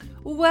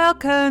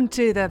Welcome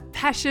to the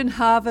Passion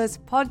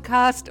Harvest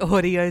podcast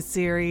audio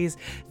series.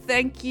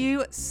 Thank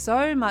you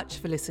so much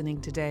for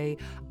listening today.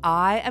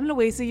 I am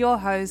Louisa, your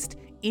host,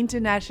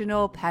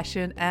 International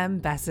Passion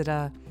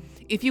Ambassador.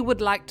 If you would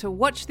like to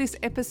watch this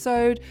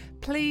episode,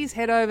 please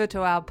head over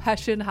to our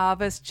Passion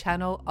Harvest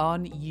channel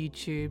on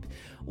YouTube.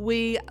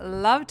 We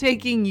love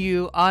taking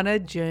you on a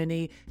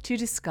journey to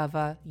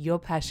discover your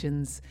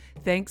passions.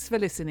 Thanks for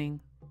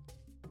listening.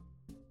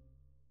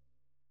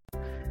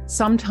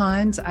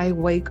 Sometimes I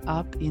wake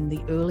up in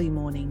the early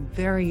morning,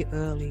 very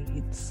early.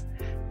 It's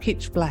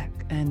pitch black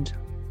and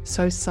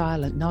so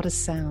silent, not a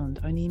sound,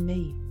 only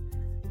me.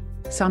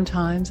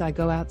 Sometimes I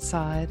go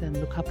outside and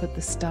look up at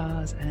the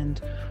stars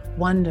and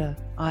wonder.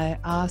 I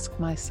ask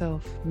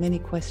myself many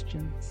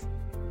questions.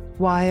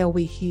 Why are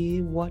we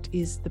here? What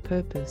is the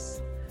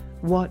purpose?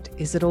 What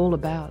is it all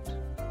about?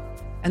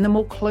 And the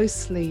more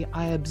closely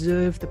I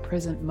observe the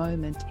present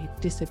moment, it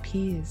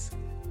disappears.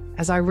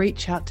 As I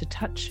reach out to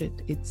touch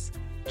it, it's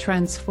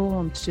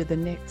transformed to the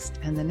next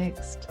and the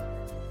next.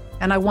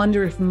 And I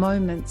wonder if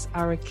moments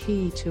are a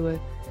key to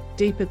a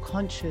deeper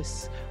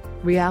conscious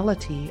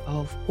reality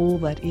of all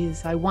that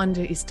is. I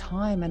wonder, is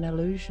time an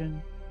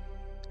illusion?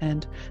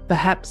 And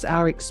perhaps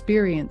our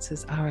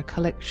experiences are a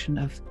collection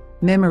of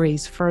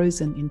memories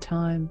frozen in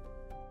time.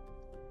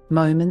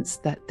 Moments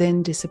that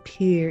then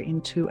disappear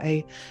into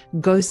a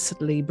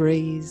ghostly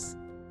breeze.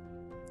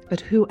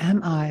 But who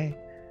am I?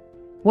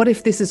 What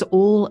if this is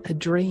all a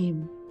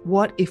dream?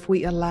 What if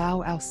we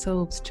allow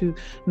ourselves to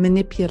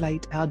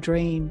manipulate our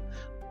dream?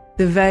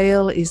 The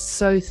veil is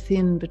so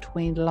thin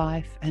between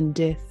life and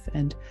death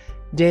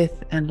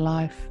and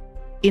life.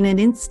 In an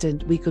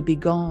instant, we could be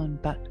gone,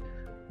 but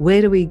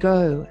where do we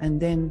go and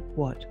then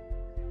what?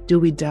 Do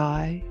we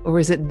die? Or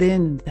is it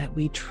then that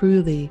we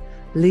truly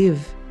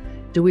live?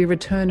 Do we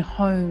return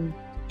home?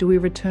 Do we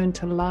return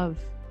to love?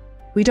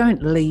 We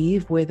don't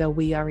leave whether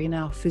we are in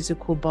our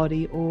physical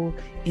body or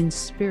in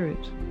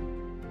spirit.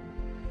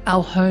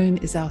 Our home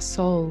is our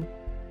soul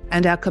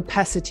and our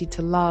capacity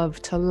to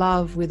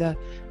love with a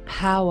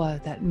power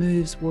that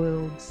moves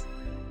worlds.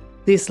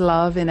 This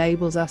love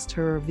enables us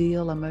to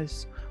reveal a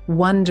most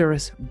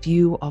wondrous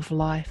view of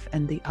life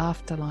and the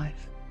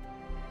afterlife.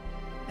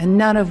 And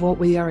none of what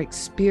we are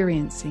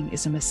experiencing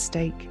is a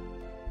mistake.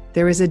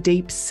 There is a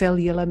deep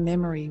cellular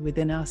memory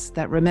within us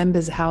that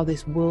remembers how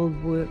this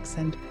world works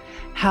and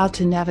how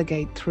to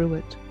navigate through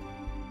it.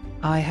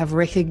 I have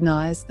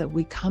recognized that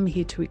we come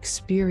here to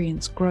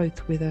experience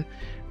growth with a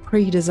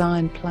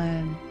pre-designed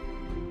plan.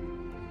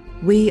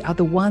 We are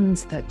the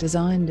ones that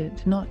designed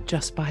it, not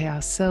just by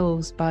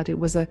ourselves, but it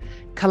was a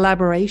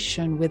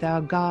collaboration with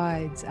our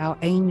guides, our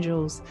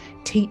angels,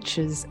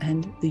 teachers,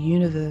 and the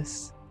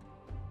universe.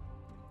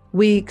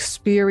 We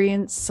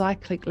experience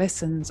cyclic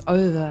lessons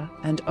over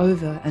and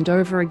over and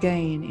over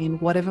again in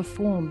whatever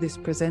form this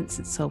presents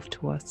itself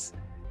to us,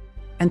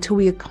 until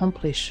we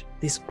accomplish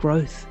this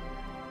growth.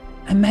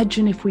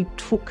 Imagine if we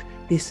took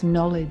this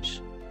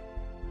knowledge.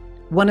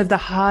 One of the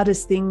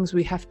hardest things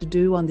we have to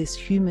do on this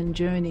human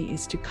journey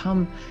is to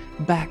come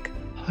back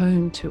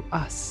home to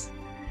us,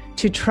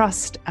 to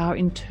trust our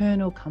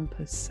internal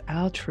compass,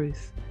 our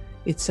truth.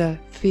 It's a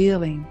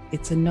feeling,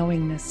 it's a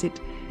knowingness. It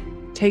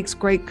takes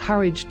great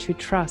courage to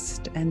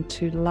trust and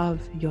to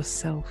love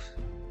yourself.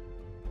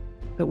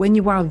 But when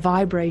you are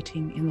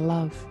vibrating in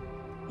love,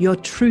 your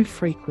true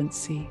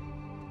frequency,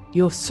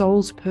 your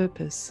soul's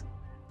purpose,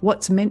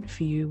 what's meant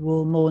for you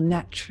will more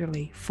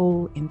naturally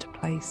fall into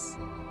place.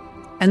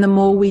 And the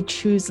more we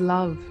choose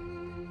love,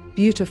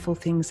 beautiful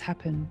things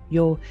happen.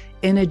 Your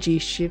energy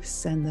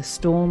shifts and the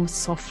storms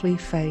softly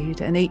fade.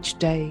 And each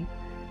day,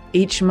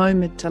 each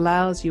moment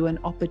allows you an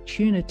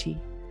opportunity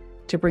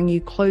to bring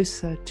you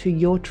closer to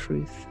your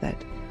truth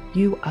that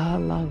you are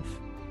love.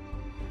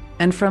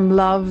 And from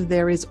love,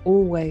 there is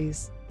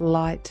always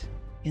light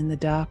in the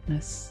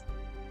darkness.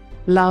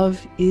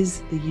 Love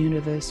is the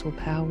universal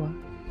power.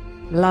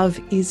 Love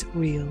is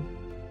real.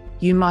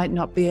 You might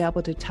not be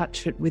able to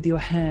touch it with your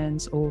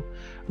hands or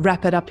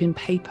wrap it up in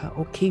paper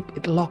or keep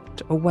it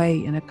locked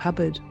away in a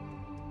cupboard,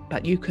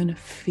 but you can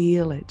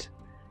feel it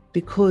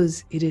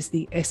because it is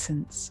the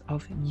essence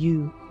of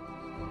you.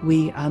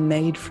 We are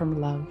made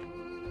from love,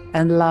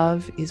 and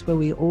love is where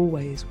we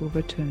always will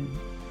return.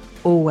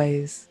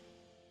 Always.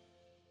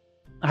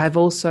 I have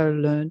also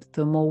learned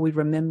the more we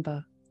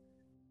remember,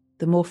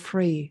 the more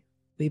free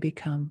we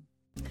become.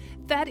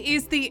 That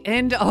is the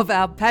end of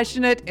our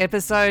passionate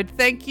episode.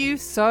 Thank you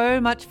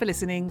so much for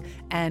listening,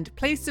 and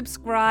please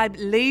subscribe,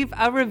 leave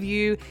a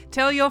review,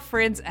 tell your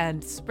friends,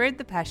 and spread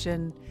the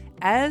passion.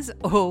 As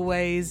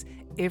always,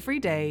 every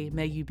day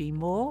may you be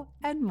more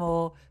and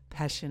more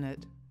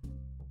passionate.